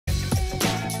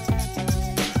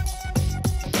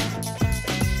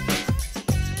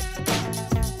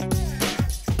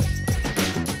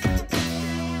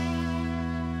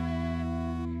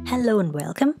Hello and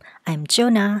welcome, I'm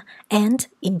Jonah, and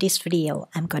in this video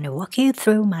I'm going to walk you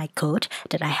through my code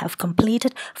that I have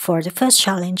completed for the first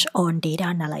challenge on data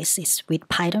analysis with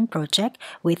Python project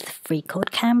with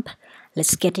FreeCodeCamp.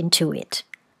 Let's get into it.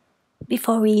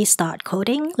 Before we start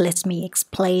coding, let me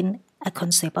explain a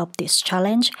concept of this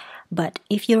challenge, but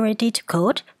if you're ready to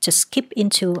code, just skip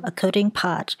into a coding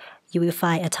part. You will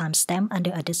find a timestamp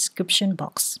under a description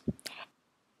box.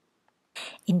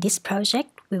 In this project,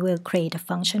 we will create a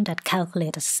function that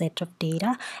calculates a set of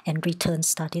data and returns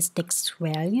statistics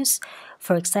values.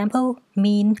 For example,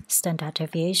 mean, standard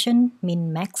deviation,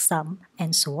 min, max, sum,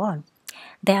 and so on.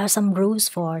 There are some rules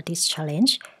for this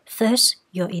challenge. First,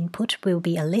 your input will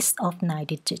be a list of 9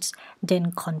 digits,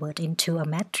 then convert into a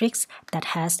matrix that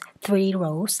has 3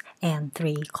 rows and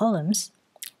 3 columns.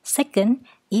 Second,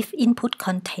 if input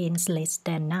contains less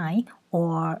than 9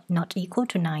 or not equal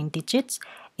to 9 digits,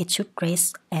 it should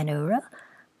raise an error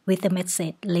with the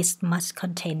message list must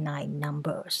contain 9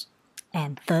 numbers.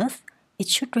 And third, it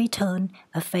should return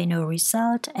a final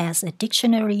result as a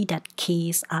dictionary that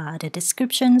keys are the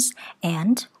descriptions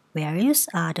and values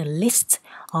are the list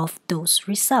of those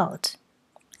results.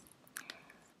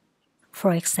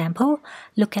 For example,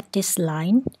 look at this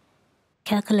line.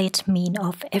 Calculate mean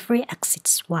of every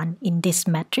axis 1 in this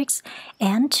matrix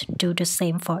and do the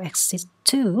same for axis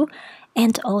 2,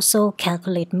 and also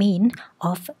calculate mean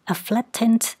of a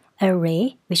flattened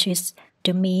array, which is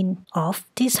the mean of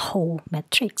this whole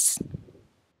matrix.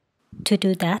 To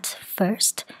do that,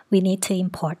 first we need to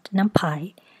import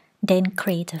Numpy, then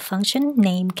create a function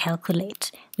named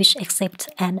calculate, which accepts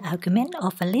an argument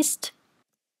of a list.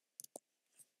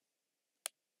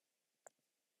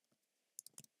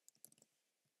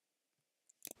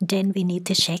 Then we need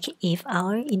to check if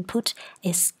our input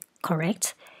is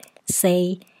correct.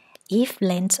 Say, if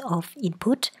length of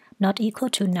input not equal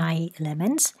to 9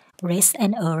 elements, raise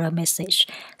an error message.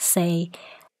 Say,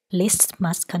 list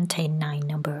must contain 9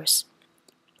 numbers.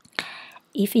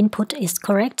 If input is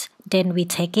correct, then we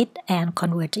take it and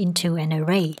convert into an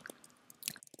array.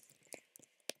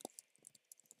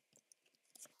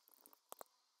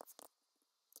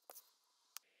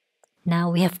 Now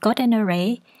we have got an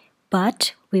array,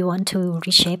 but we want to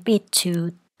reshape it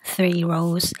to 3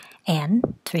 rows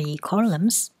and 3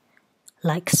 columns,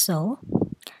 like so.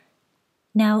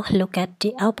 Now look at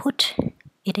the output.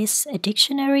 It is a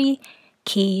dictionary,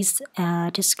 keys,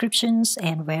 descriptions,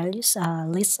 and values are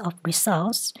lists of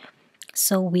results.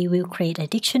 So we will create a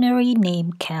dictionary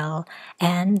named cal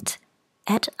and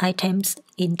add items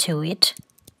into it.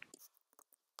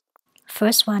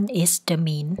 First one is the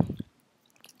mean,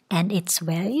 and its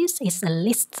values is a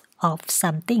list of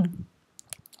something.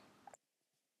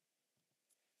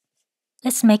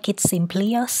 Let's make it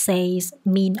simpler. Say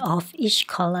mean of each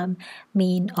column,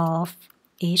 mean of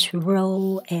each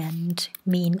row, and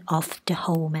mean of the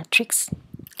whole matrix.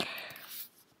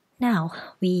 Now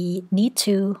we need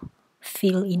to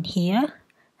fill in here.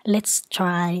 Let's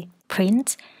try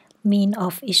print mean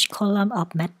of each column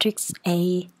of matrix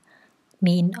A,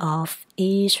 mean of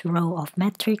each row of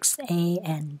matrix A,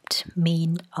 and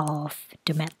mean of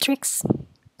the matrix.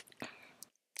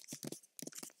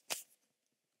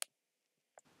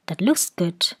 That looks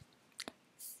good.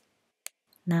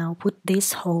 Now put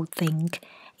this whole thing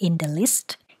in the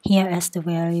list. Here as the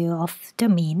value of the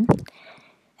mean,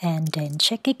 and then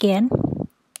check again.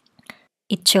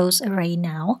 It shows array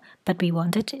now, but we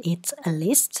wanted it a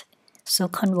list. So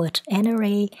convert an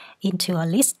array into a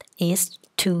list is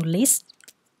to list.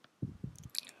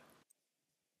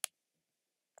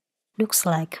 Looks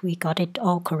like we got it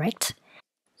all correct.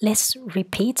 Let's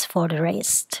repeat for the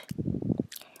rest.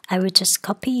 I will just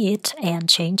copy it and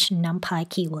change Numpy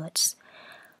keywords.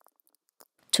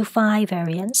 To find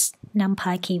variance,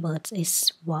 Numpy keywords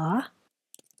is var.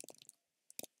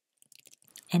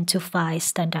 And to find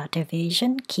standard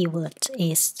deviation, keyword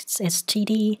is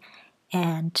std,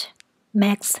 and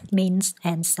max, min,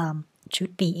 and sum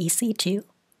should be easy too.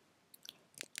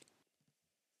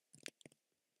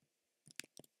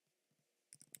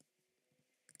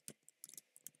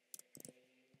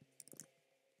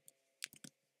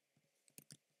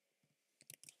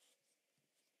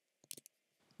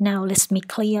 Now let me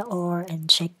clear all and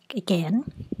check again.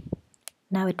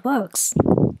 Now it works.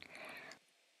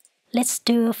 Let's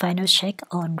do a final check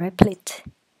on Replit.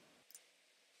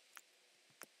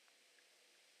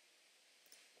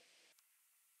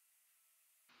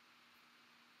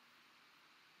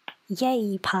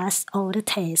 Yay, passed all the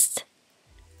tests.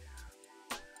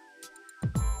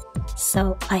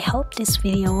 So I hope this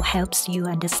video helps you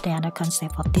understand the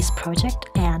concept of this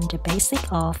project and the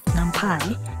basic of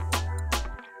Numpy.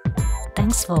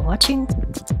 Thanks for watching.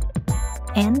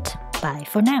 and bye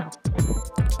for now.